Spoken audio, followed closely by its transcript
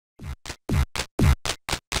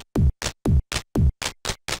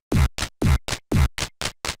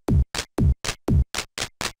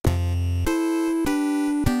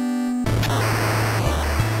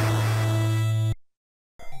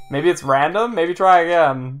Maybe it's random? Maybe try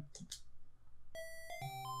again.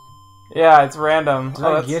 Yeah, it's random. Did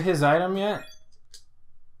I get his item yet?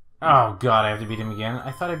 Oh god, I have to beat him again.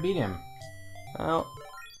 I thought I beat him. Well,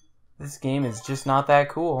 this game is just not that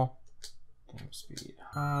cool. Game speed.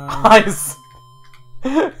 Nice.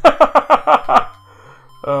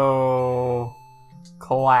 Oh,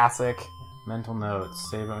 classic. Mental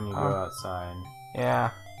notes. Save it when you go outside.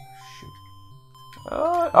 Yeah. Shoot.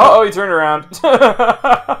 Oh, he turned around.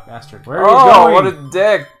 Bastard. Where are you going? Oh, what a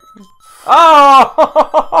dick.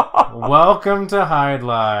 Oh! Welcome to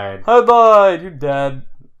Hydlide. Hydlide, you're dead.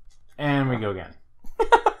 And we go again.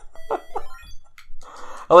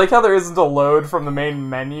 I like how there isn't a load from the main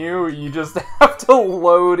menu. You just have to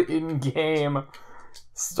load in-game.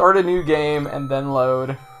 Start a new game and then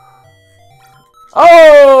load.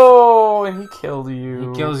 Oh! And he killed you.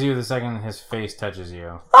 He kills you the second his face touches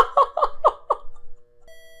you.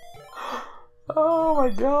 Oh my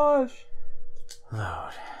gosh.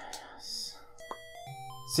 Load. Yes.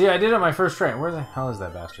 See, I did it my first try. Where the hell is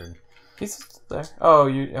that bastard? He's there. Oh,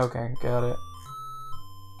 you... Okay, got it.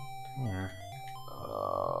 Come here.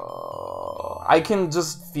 I can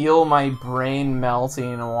just feel my brain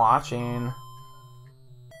melting and watching.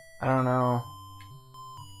 I don't know.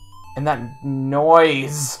 And that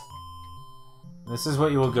noise. This is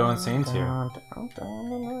what you will go insane to. Yeah,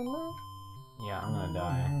 I'm gonna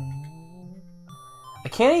die. I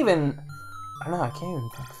can't even... I don't know, I can't even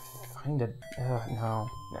find it. No.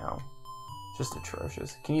 Just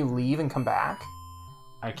atrocious. Can you leave and come back?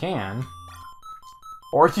 I can.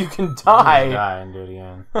 Or you can die. Die and do it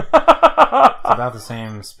again. It's about the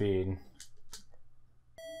same speed.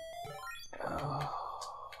 Come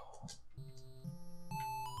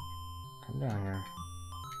down here.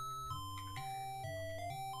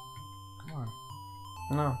 Come on.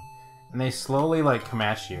 No. And they slowly, like, come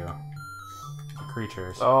at you. The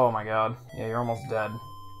creatures. Oh my god. Yeah, you're almost dead.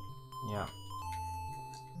 Yeah.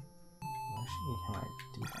 Where should you hit my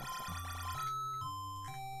defense?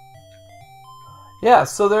 Yeah,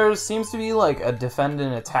 so there seems to be like a defend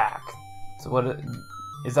and attack. So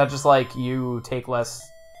is that just like you take less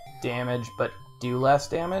damage but do less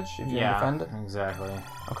damage if you defend it? Exactly.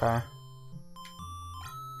 Okay.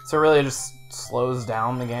 So really it just slows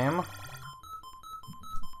down the game?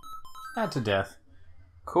 Not to death.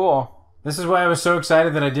 Cool. This is why I was so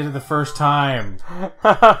excited that I did it the first time. Damn it.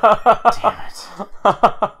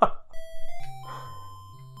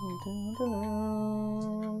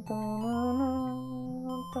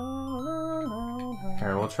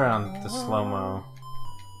 Here, we'll try on the slow-mo.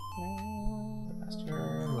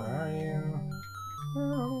 Bastard, where are you?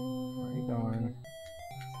 Where are you going?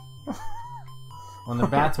 When the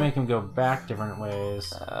bats make him go back different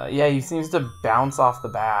ways. Yeah, he seems to bounce off the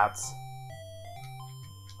bats.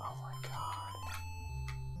 Oh my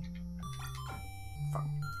god.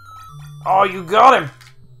 Oh, you got him!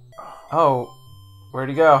 Oh, where'd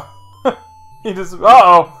he go? He just...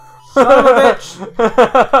 Uh-oh! Son of a bitch!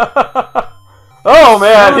 Oh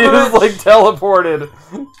man, he just like teleported.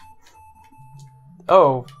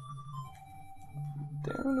 Oh.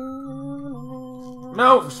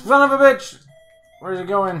 No, son of a bitch! Where's it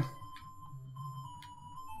going?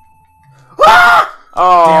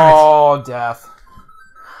 Oh, death.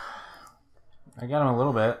 I got him a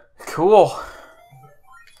little bit. Cool.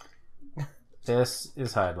 This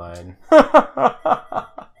is Hydlide.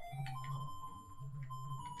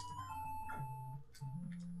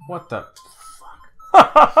 What the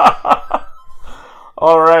fuck?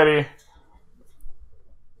 Alrighty.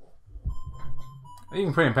 You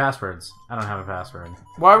can put in passwords. I don't have a password.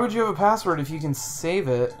 Why would you have a password if you can save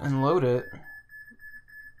it and load it?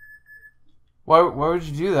 Why would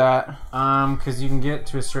you do that? Because you can get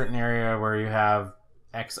to a certain area where you have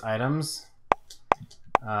X items.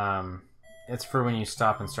 It's for when you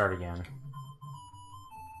stop and start again.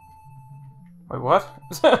 Wait, what?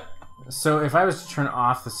 So if I was to turn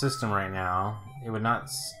off the system right now, it would not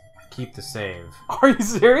keep the save. Are you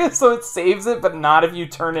serious? So it saves it, but not if you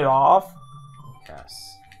turn it off?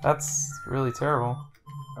 Yes. That's really terrible.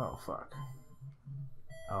 Oh, fuck.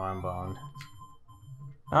 Oh, I'm boned.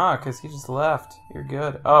 Ah, because he just left. You're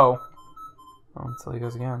good. Oh. Oh, until he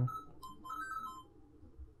goes again.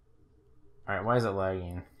 Alright, why is it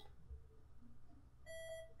lagging?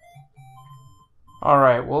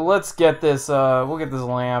 Alright, well let's get this, we'll get this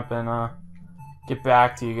lamp and, get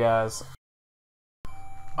back to you guys.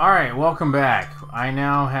 Alright, welcome back. I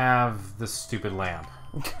now have the stupid lamp.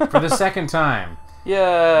 For the second time. Yay!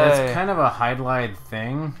 That's kind of a Hydlide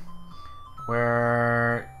thing,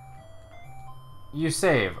 where you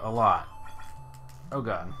save a lot. Oh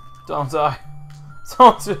god. Don't die.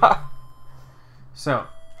 Don't die. So,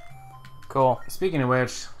 Cool. Speaking of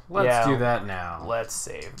which, let's do that now. Let's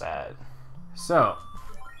save that. So,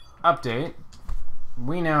 update.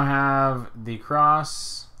 We now have the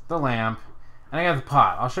cross, the lamp, and I got the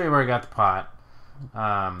pot. I'll show you where I got the pot.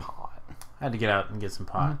 I had to get out and get some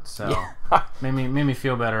pot, so Yeah. made me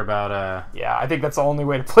feel better about Yeah, I think that's the only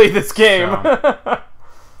way to play this game. So,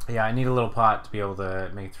 yeah, I need a little pot to be able to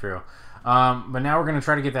make it through. But now we're gonna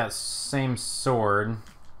try to get that same sword.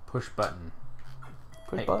 Push button.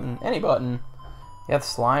 Push button. Any button. Yeah, the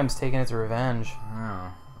slime's taking its revenge.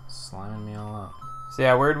 Oh, sliming me all up. So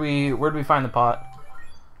yeah, where'd we find the pot?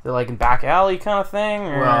 Is it like in back alley kind of thing?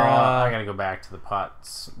 Or, Well, I gotta go back to the pot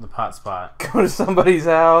spot. Go to somebody's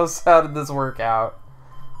house. How did this work out?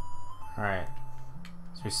 All right.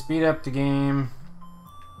 So we speed up the game.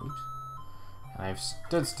 Oops. And I've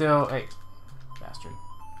stood still. Hey, bastard.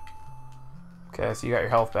 Okay, so you got your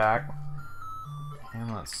health back.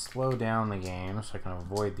 And let's slow down the game so I can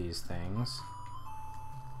avoid these things.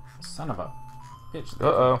 Son of a bitch.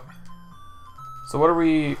 Uh-oh. So what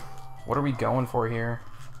are we going for here?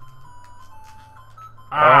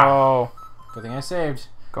 Ah! Oh. Good thing I saved.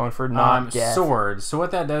 Going for non-death. Sword. So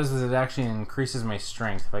what that does is it actually increases my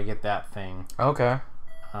strength if I get that thing. Okay.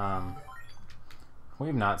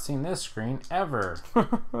 We've not seen this screen ever.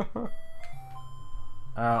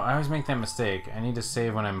 I always make that mistake. I need to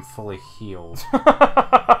save when I'm fully healed. So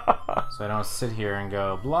I don't sit here and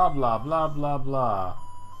go blah blah blah blah blah.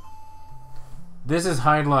 This is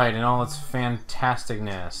Hydlide in all its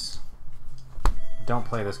fantasticness. Don't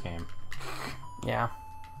play this game. Yeah.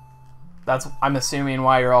 That's, I'm assuming,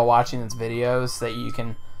 why you're all watching these videos, that you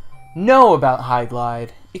can know about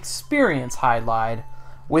Hydlide, experience Hydlide,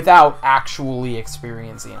 without actually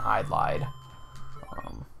experiencing Hydlide.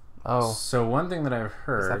 Oh. So one thing that I've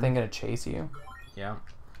heard... Is that thing going to chase you? Yeah.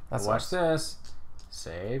 That's watch this.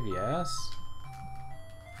 Save, yes.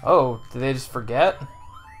 Oh, did they just forget?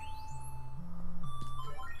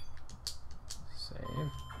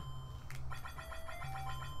 Save.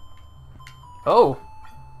 Oh.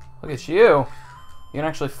 Look at you. You can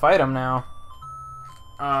actually fight him now.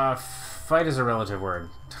 Fight is a relative word.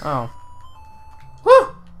 Oh.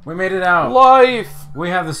 Woo! We made it out. Life!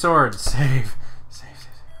 We have the sword. Save. Save.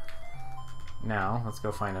 Now, let's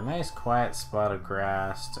go find a nice quiet spot of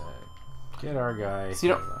grass to get our guy. So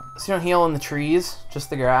you don't heal in the trees?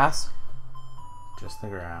 Just the grass? Just the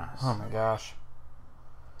grass. Oh my gosh.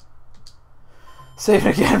 Save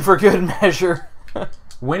it again for good measure.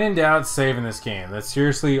 When in doubt, save in this game. That's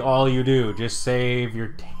seriously all you do. Just save your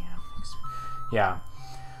damn... Yeah.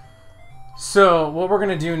 So, what we're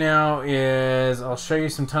going to do now is I'll show you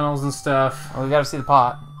some tunnels and stuff. Oh, we gotta see the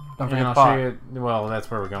pot. Don't forget And the I'll pot. show you... Well,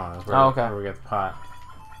 that's where we're going. That's where, oh, okay. where we got the pot.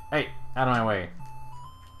 Hey, out of my way.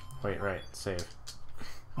 Wait, right. Save.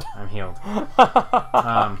 I'm healed.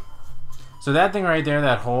 So that thing right there,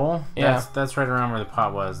 that hole, yeah. that's right around where the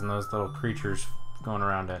pot was, and those little creatures going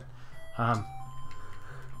around it.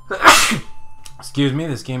 Excuse me,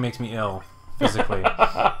 this game makes me ill, physically.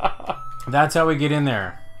 That's how we get in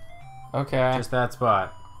there. Okay. Just that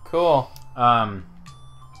spot. Cool. Hey,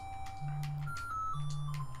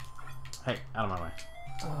 out of my way.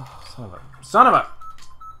 Son of a...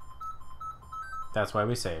 That's why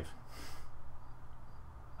we save.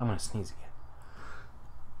 I'm gonna sneeze again.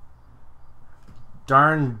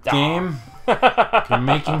 Darn game. You're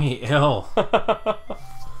making me ill.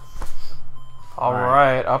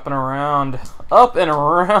 Alright, up and around. Up and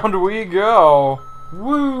around we go.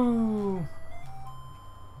 Woo!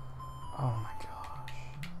 Oh my gosh.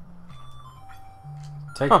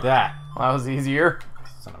 Take that. Well, that was easier.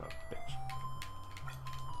 Son of a bitch.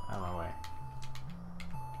 Out of my way.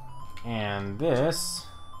 And this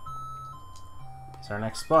is our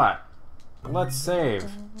next spot. Let's save.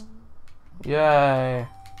 Yay.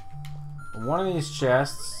 One of these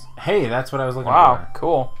chests. Hey, that's what I was looking Wow, for.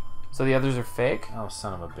 cool. So the others are fake? Oh,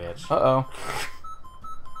 son of a bitch. Uh-oh.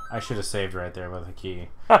 I should have saved right there with a key.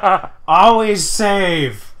 Always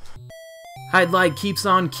save! Hydlide keeps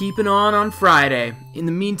on keeping on Friday. In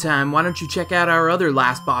the meantime, why don't you check out our other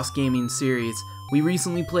Last Boss Gaming series. We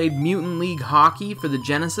recently played Mutant League Hockey for the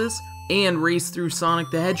Genesis and raced through Sonic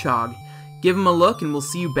the Hedgehog. Give them a look and we'll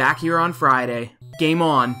see you back here on Friday. Game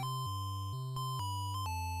on!